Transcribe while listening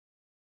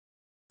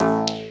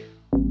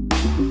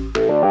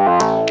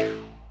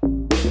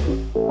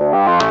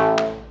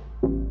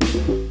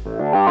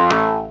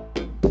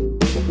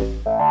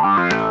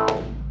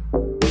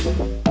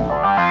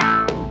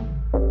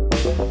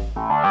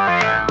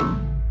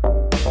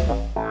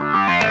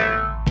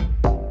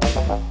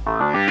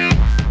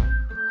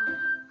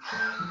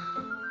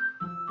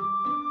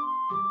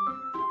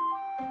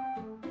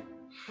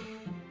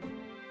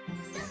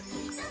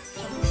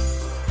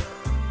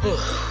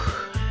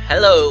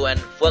Hello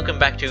and welcome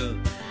back to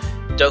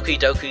Doki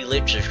Doki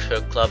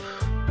Literature Club.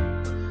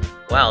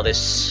 Wow,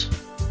 this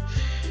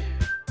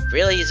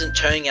really isn't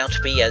turning out to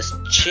be as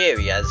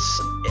cheery as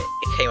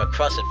it came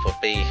across it would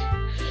be.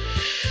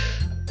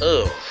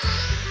 Oh,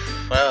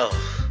 well,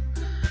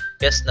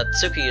 guess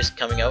Natsuki is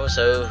coming over,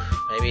 so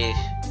maybe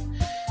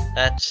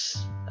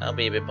that'll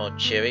be a bit more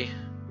cheery.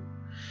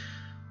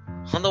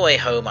 On the way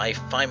home, I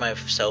find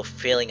myself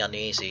feeling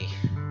uneasy.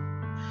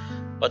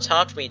 But it's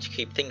hard for me to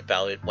keep thinking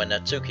about it when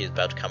Natsuki is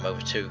about to come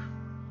over too.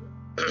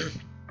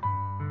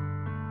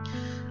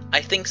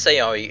 I think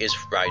Sayori is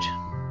right.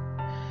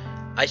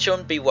 I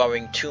shouldn't be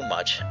worrying too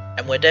much,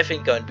 and we're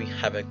definitely going to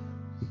have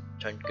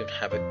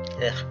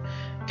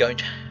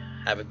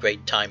a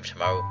great time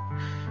tomorrow.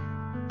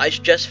 I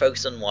should just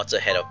focus on what's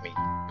ahead of me.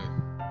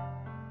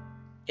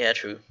 Yeah,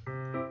 true.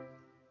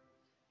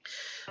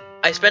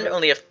 I spent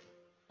only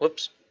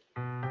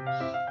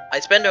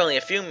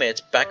a few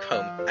minutes back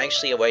home,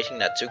 anxiously awaiting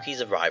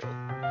Natsuki's arrival.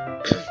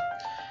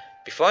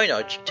 Before I know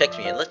it, she texts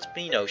me and lets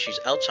me know she's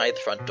outside the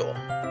front door.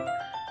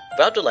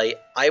 Without delay,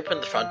 I open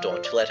the front door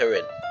to let her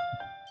in.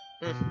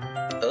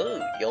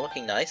 Oh, you're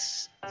looking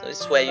nice. So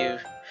this is where you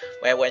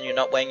wear when you're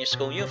not wearing your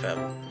school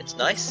uniform. It's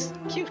nice,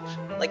 cute,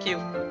 like you.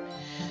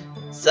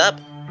 Sup?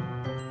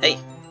 Hey.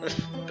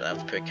 That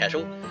was pretty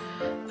casual.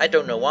 I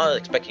don't know what I was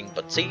expecting,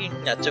 but seeing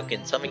Natsuki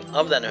in something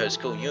other than her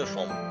school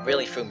uniform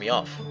really threw me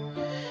off.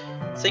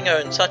 Seeing her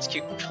in such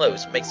cute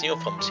clothes makes the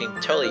uniform seem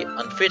totally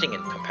unfitting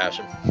in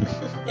comparison.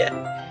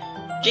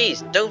 Yeah.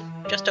 Geez, don't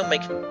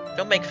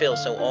make feel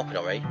so awkward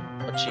already.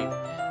 But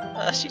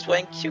she's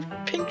wearing cute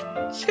pink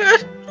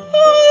skirt.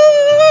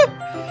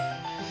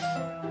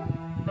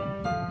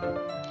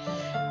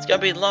 It's gonna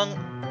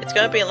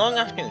be a long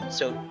afternoon,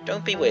 so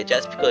don't be weird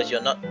just because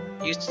you're not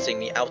used to seeing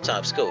me outside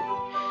of school.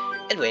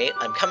 Anyway,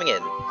 I'm coming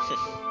in.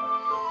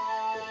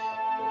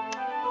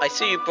 I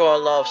see you brought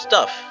a lot of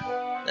stuff.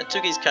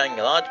 Natsuki's carrying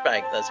a large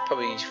bag that's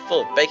probably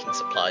full of baking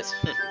supplies.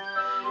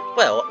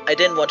 Well, I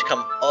didn't want to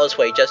come all this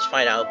way just to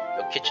find out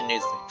your kitchen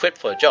isn't equipped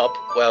for a job.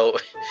 Well,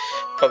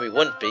 probably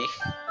wouldn't be.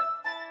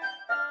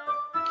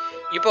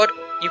 You bought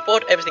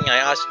everything I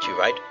asked you,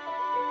 right?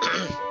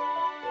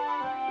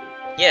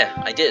 Yeah,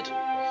 I did.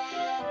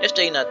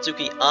 Yesterday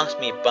Natsuki asked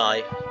me to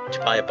buy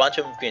a bunch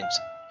of ingredients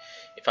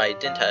if I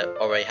didn't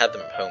already have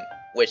them at home,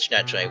 which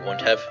naturally I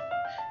wouldn't have.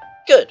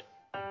 Good.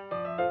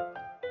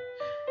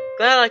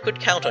 Glad I could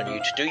count on you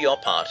to do your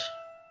part.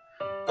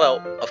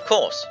 Well, of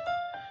course.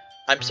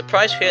 I'm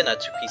surprised to hear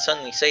Natsuki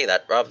suddenly say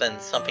that rather than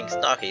something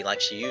snarky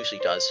like she usually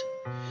does.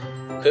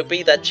 Could it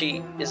be that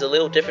she is a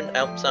little different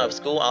outside of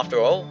school after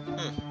all?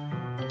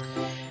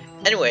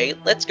 Anyway,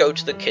 let's go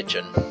to the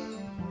kitchen.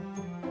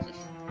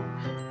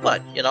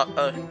 What, you're not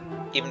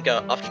even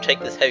going to offer to take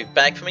this heavy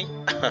bag for me?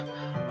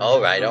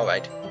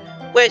 Alright.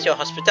 Where's your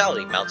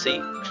hospitality, Mousy?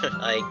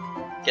 I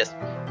guess,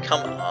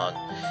 come on.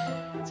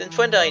 Since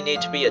when do I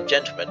need to be a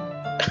gentleman?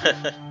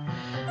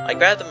 I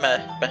grab the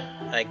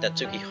bag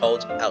Natsuki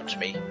holds out to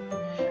me.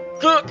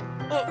 Look!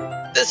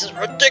 This is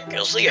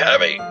ridiculously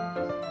heavy!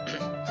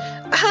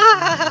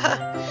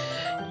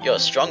 You're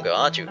stronger,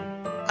 aren't you?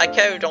 I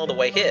carried all the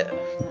way here.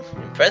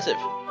 Impressive.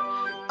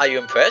 Are you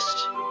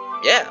impressed?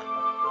 Yeah.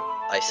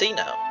 I see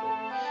now.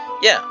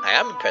 Yeah, I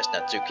am impressed,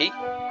 Natsuki.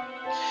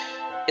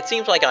 It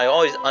seems like I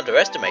always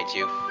underestimate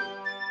you.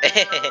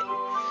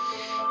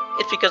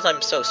 It's because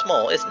I'm so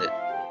small, isn't it?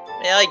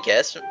 Yeah, I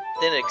guess.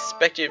 Didn't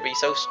expect you to be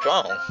so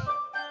strong.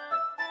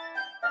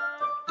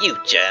 You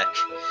jerk,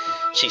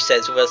 she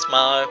says with a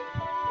smile.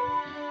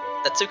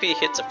 Natsuki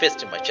hits a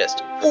fist in my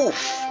chest.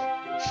 Oof!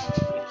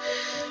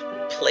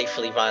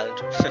 Playfully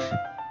violent.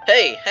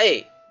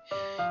 Hey!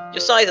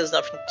 Your size has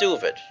nothing to do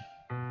with it.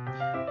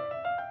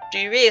 Do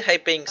you really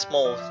hate being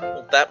small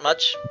that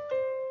much?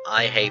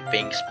 I hate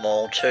being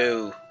small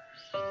too.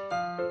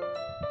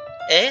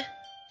 Eh?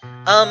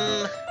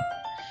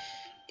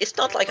 It's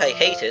not like I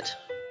hate it.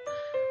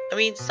 I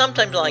mean,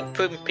 sometimes I like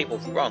proving people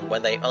wrong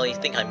when they only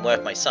think I'm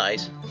worth my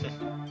size.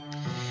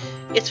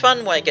 It's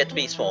fun when I get to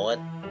be small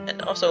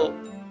and also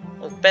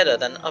better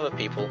than other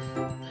people.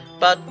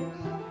 But,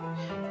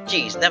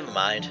 geez, never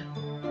mind.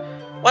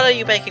 What are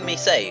you making me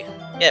say?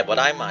 Yeah, what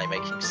am I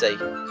making you say?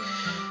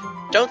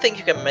 Don't think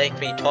you can make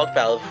me talk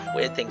about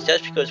weird things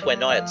just because we're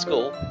not at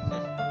school.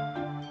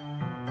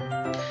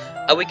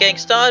 Are we getting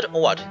started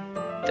or what?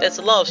 There's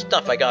a lot of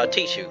stuff I gotta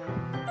teach you.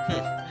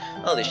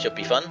 Oh, this should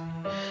be fun.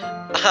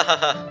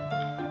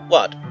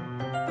 What?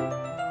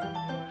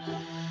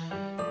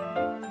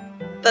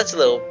 That's a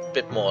little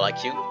bit more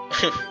like you.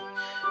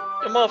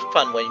 You're more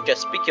fun when you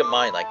just speak your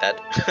mind like that.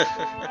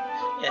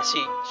 Yeah,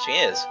 she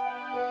is.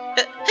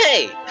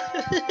 Hey!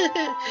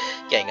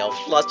 Getting all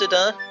flustered,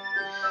 huh?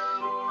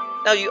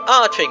 Now you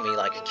are treating me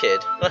like a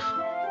kid.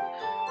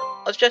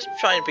 I was just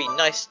trying to be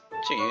nice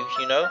to you,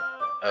 you know?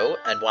 Oh,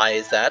 and why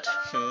is that?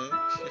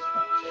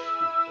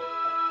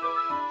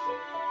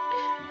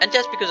 And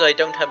just because I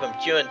don't have a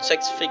mature and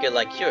sex figure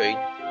like Yuri,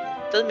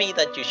 doesn't mean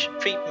that you should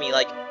treat me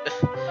like...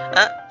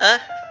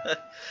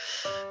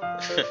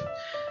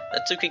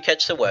 Natsuki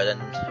catches the word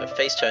and her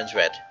face turns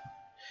red.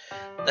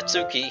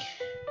 Natsuki,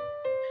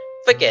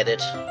 Forget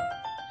it.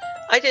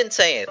 I didn't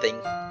say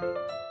anything.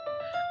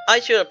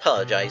 I should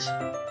apologize.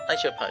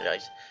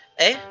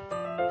 Eh?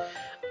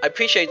 I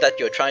appreciate that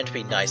you're trying to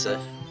be nicer.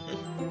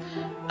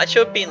 I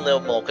should have been a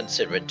little more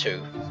considerate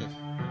too.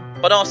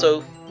 But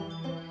also,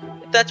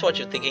 if that's what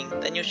you're thinking,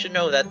 then you should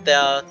know that there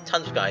are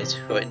tons of guys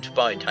who are into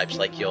body types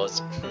like yours.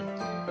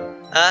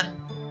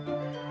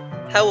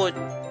 How would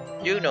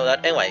you know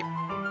that anyway?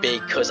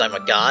 Because I'm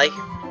a guy?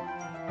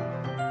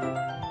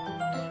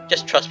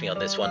 Just trust me on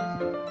this one.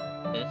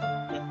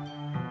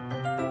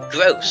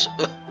 Gross!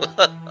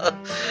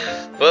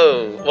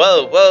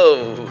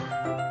 Whoa!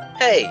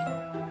 Hey!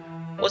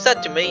 What's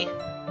that to me?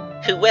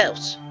 Who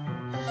else?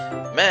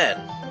 Man,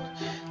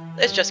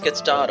 let's just get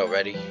started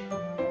already.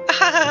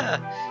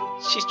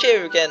 She's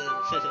cheery again.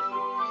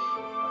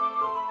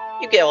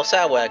 You get all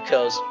sad when a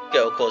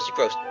girl calls you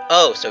gross.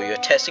 Oh, so you're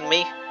testing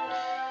me?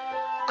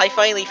 I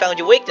finally found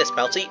your weakness,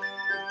 Melty.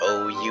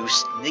 Oh, you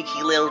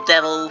sneaky little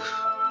devil.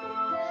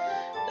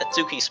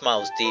 Natsuki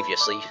smiles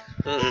deviously.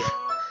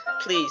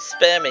 Please,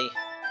 spare me.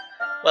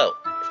 Well,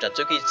 if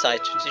Natsuki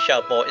decides to dish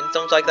out more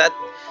insults like that,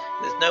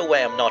 there's no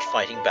way I'm not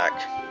fighting back.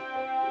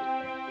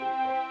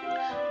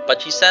 But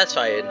she's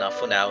satisfied enough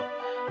for now.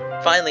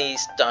 Finally,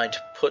 he's starting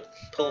to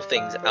pull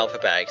things out of her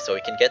bag so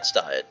he can get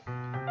started.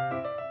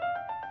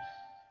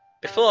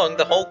 Before long,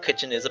 the whole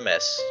kitchen is a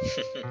mess.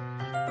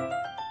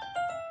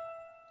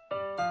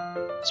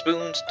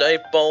 Spoons,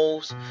 dirty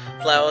bowls,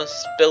 flowers,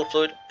 spilled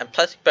fluid, and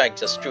plastic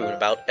bags are strewn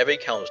about every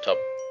countertop.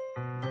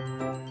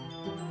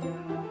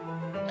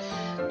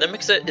 The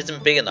mixer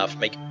isn't big enough to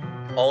make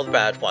all the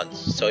batter at once,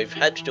 so we've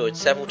had to do it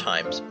several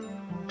times.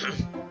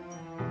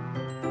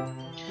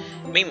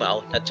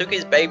 Meanwhile, Natsuki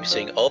is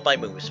babysitting all my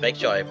moves to make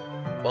sure I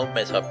won't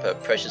mess up her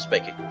precious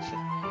baking.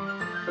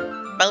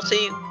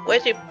 Melty, where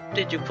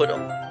did you put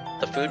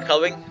the food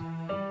coloring?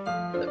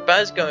 The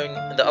batter's going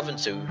in the oven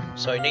soon,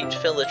 so I need to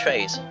fill the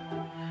trays.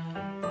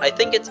 I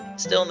think it's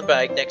still in the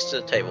bag next to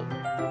the table.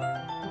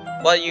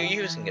 What are you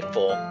using it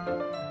for?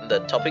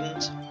 The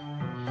toppings?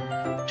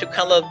 To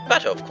color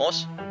batter, of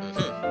course.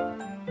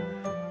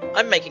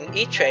 I'm making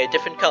each tray a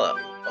different color.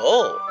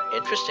 Oh,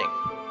 interesting.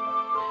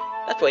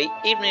 That way,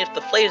 even if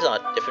the flavors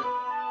aren't different,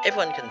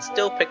 everyone can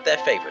still pick their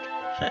favorite.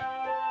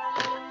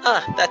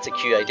 That's a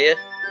cute idea.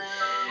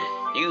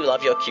 You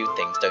love your cute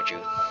things, don't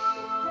you?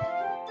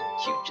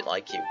 Cute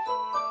like you.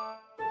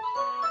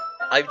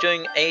 Are you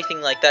doing anything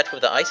like that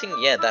with the icing?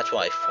 Yeah, that's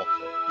what I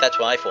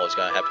thought was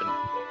going to happen.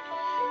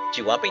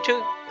 Do you want me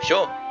to?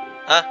 Sure.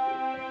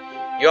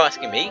 You're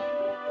asking me?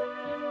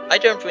 I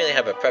don't really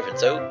have a preference,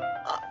 though.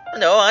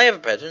 No, I have a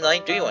preference. I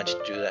do want you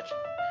to do that.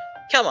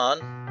 Come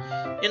on.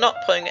 You're not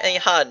putting any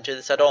heart into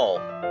this at all.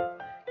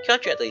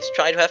 Can't you at least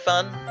try to have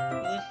fun?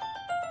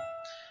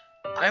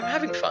 I'm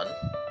having fun.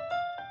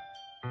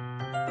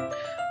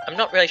 I'm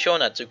not really sure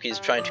Natsuki is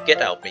trying to get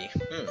out of me.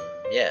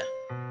 Yeah.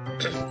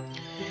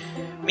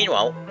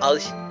 Meanwhile,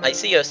 I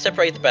see her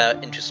separate the batter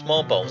into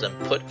small bowls and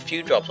put a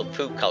few drops of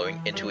food coloring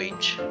into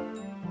each.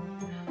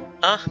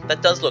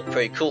 That does look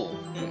pretty cool.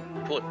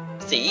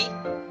 See?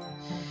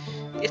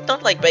 It's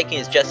not like baking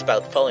is just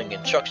about following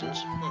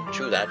instructions.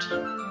 True that.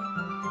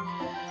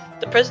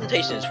 The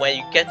presentation is where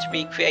you get to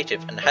be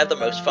creative and have the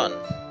most fun.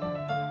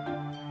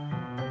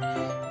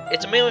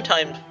 It's a million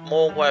times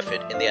more worth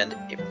it in the end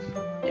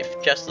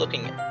if just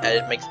looking at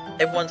it makes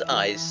everyone's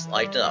eyes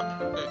lighten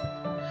up.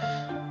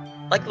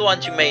 Like the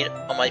ones you made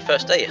on my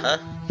first day, huh?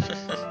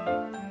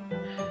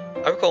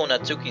 I recall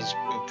Natsuki's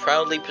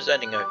proudly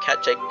presenting her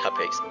cat-shaped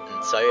cupcakes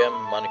and Saya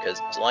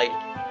Monika's delighted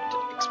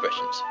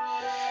expressions.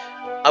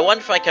 I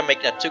wonder if I can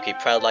make Natsuki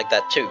proud like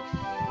that too.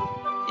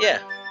 Yeah.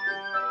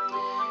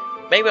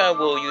 Maybe I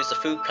will use the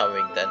food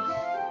coloring then.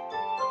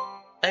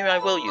 Maybe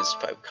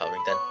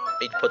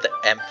Need to put the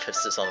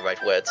emphasis on the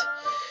right words.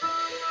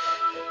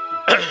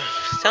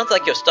 Sounds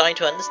like you're starting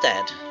to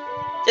understand.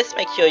 Just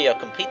make sure you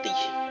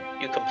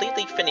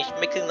completely finish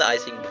mixing the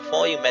icing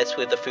before you mess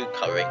with the food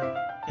coloring.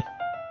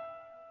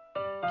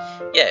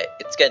 Yeah,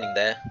 it's getting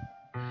there.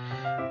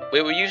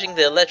 We were using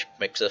the electric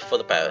mixer for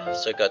the batter,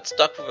 so it got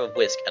stuck with a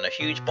whisk and a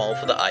huge bowl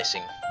for the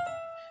icing.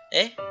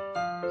 Eh?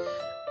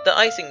 The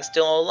icing's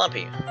still all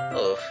lumpy.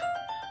 Oh.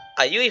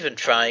 Are you even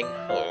trying?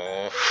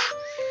 Oh.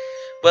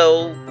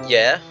 Well,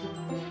 yeah.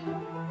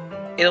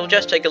 It'll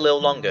just take a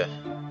little longer.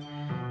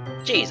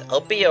 Geez, I'll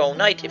be here all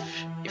night if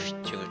you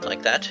do it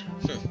like that.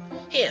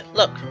 Here,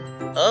 look.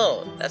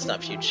 Oh, that's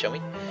not for you to show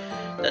me.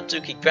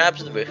 Natsuki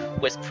grabs the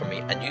whisk from me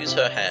and uses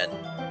her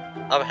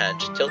other hand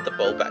to tilt the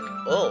bowl back.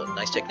 Oh,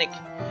 nice technique.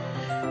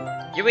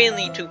 You really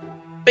need to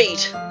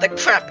beat the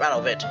crap out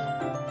of it.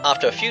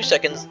 After a few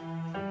seconds,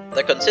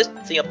 the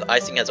consistency of the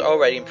icing has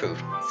already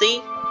improved. See?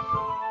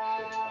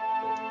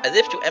 As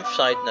if to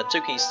emphasize,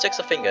 Natsuki sticks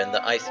a finger in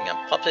the icing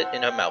and pops it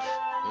in her mouth.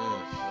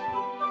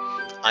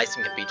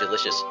 Icing can be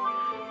delicious.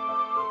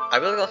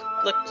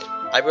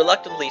 I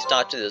reluctantly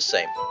start to do the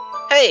same.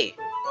 Hey!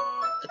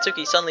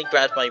 Natsuki suddenly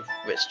grabs my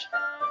wrist.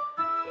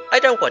 I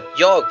don't want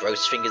your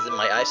gross fingers in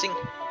my icing.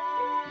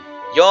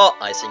 Your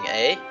icing,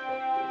 eh?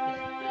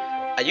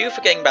 Are you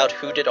forgetting about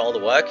who did all the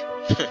work?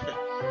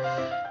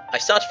 I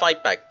start to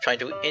fight back, trying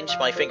to inch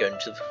my finger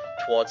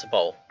towards the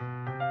bowl.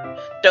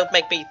 Don't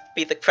make me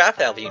beat the crap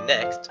out of you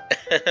next.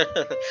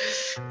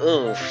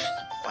 Ooh,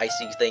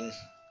 feisty thing.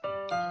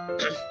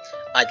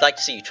 I'd like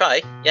to see you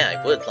try. Yeah,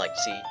 I would like to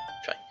see you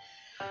try.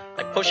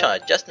 I push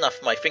hard, just enough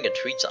for my finger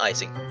to reach the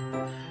icing.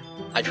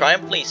 I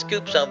triumphantly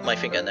scoop some of my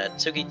finger, and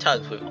Natsuki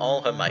tugs with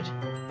all her might.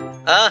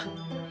 Ah!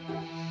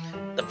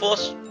 The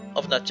force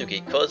of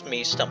Natsuki caused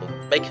me to stumble,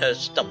 make her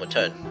stumble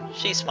turn.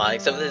 She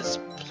smiles over this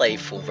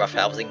playful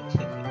roughhousing.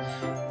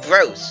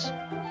 Gross!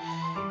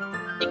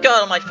 You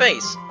got on my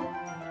face!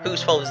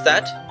 Whose fault is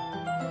that?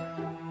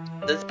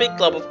 There's a big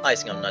glob of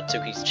icing on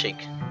Natsuki's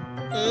cheek.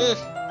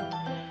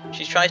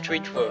 She tries to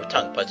reach for her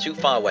tongue, but too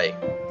far away.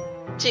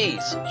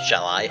 Jeez,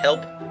 shall I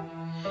help?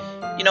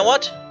 You know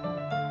what?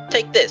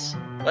 Take this!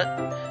 What?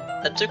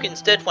 Natsuki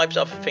instead wipes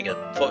off her finger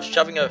before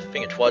shoving her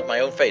finger toward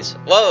my own face.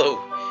 Whoa!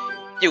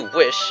 You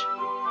wish!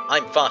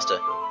 I'm faster.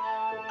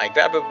 I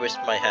grab her wrist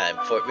with my hand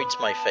before it reaches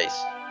my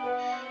face.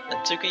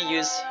 Natsuki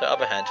used her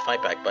other hand to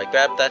fight back, but I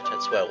grabbed that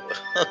as well.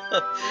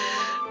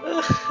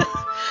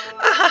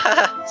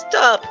 Ah,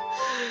 stop!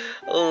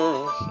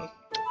 Oh,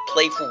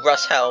 playful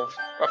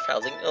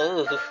roughhousing.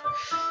 Oh.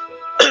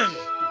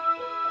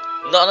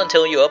 Not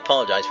until you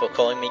apologize for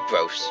calling me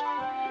gross.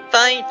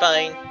 Fine,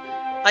 fine.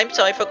 I'm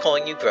sorry for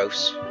calling you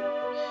gross.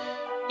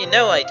 You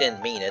know I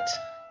didn't mean it.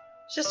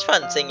 It's just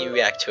fun seeing you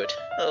react to it.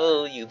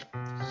 Oh, you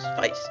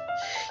spice.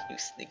 You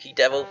sneaky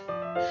devil.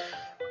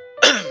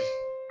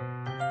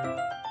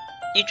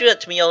 You do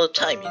that to me all the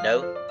time, you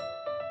know.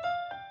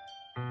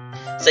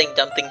 Saying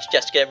dumb things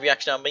just to get a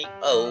reaction on me.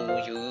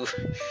 Oh,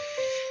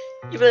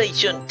 you really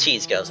shouldn't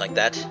tease girls like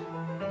that.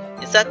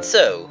 Is that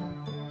so?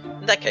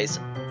 In that case,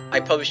 I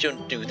probably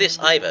shouldn't do this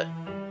either.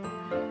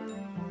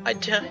 I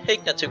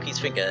take Natsuki's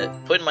finger,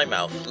 put it in my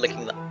mouth,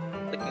 licking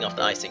off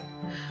the icing.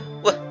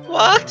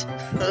 What?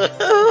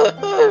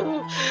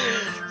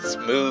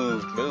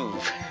 Smooth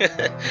move.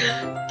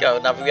 Got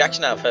another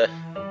reaction out of her.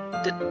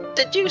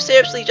 Did you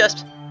seriously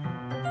just...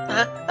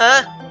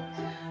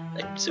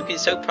 Natsuki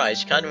is so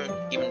surprised she can't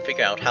even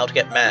figure out how to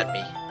get mad at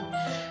me.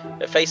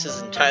 Her face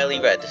is entirely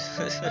red.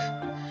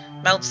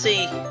 Mount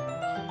C,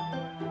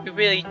 you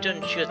really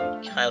don't shoot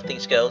kind of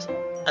things, girls,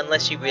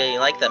 unless you really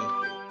like them.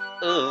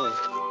 Ooh.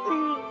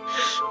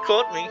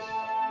 Caught me.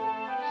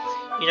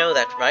 You know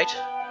that, right?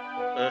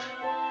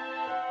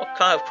 What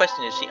kind of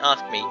question did she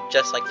ask me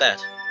just like that?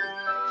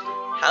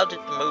 How did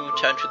the mood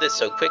turn to this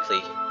so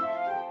quickly?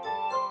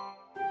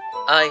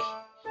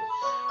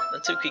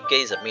 Natsuki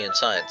gazed at me in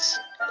silence.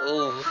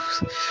 Ooh,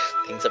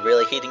 things are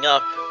really heating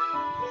up.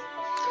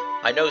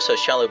 I notice her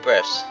shallow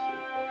breaths.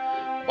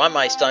 Why am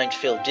I starting to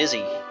feel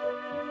dizzy?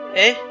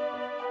 Eh?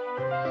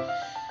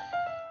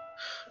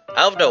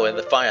 Out of nowhere,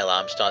 the fire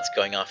alarm starts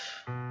going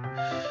off.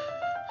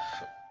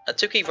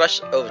 Natsuki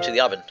rushed over to the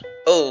oven.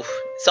 Oh,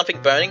 is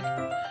something burning?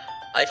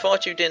 I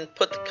thought you didn't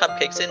put the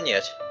cupcakes in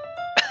yet.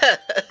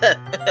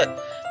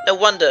 No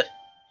wonder.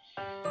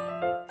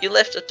 You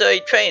left a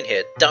dirty tray in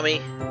here,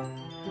 dummy.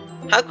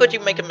 How could you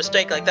make a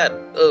mistake like that?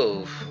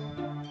 Oh.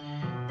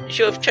 You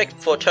should have checked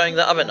before turning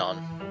the oven on.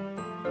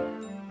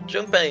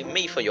 Don't blame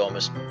me for your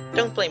mistakes.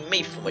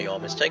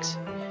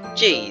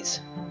 Jeez.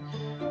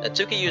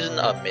 Natsuki used an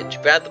oven mitt to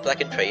grab the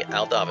blackened tray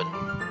out of the oven.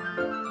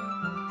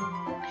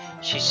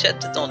 She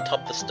sets it on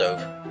top of the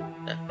stove.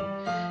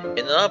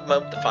 In another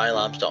moment, the fire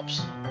alarm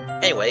stops.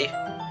 Anyway,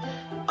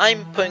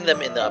 I'm putting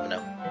them in the oven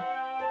now.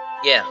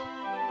 Yeah.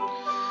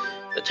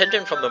 The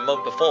tension from the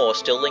moment before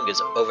still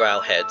lingers over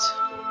our heads.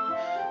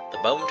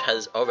 The moment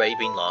has already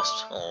been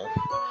lost. Oh.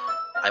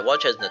 I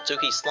watch as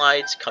Natsuki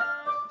slides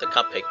the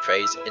cupcake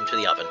trays into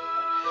the oven.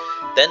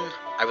 Then,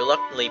 I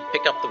reluctantly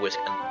pick up the whisk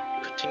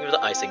and continue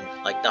the icing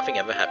like nothing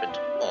ever happened.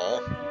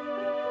 Oh.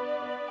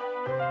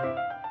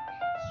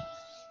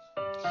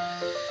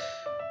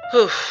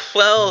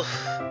 Well,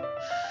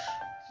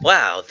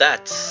 wow,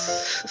 that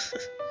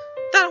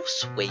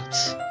was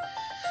sweet.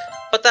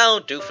 But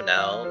that'll do for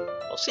now.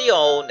 We'll see you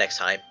all next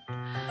time.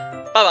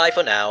 Bye bye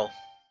for now.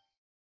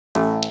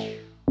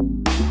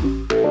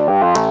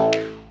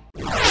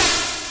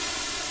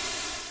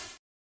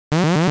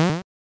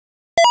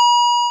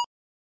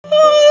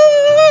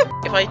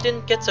 If I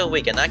didn't get so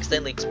weak and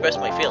accidentally express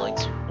my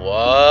feelings,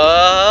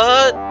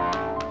 what?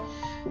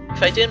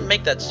 If I didn't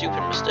make that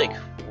stupid mistake,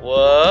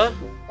 what?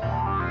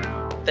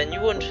 Then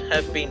you wouldn't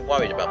have been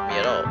worried about me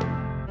at all.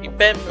 You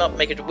better not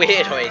make it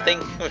weird or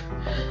anything.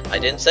 I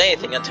didn't say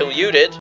anything until you did.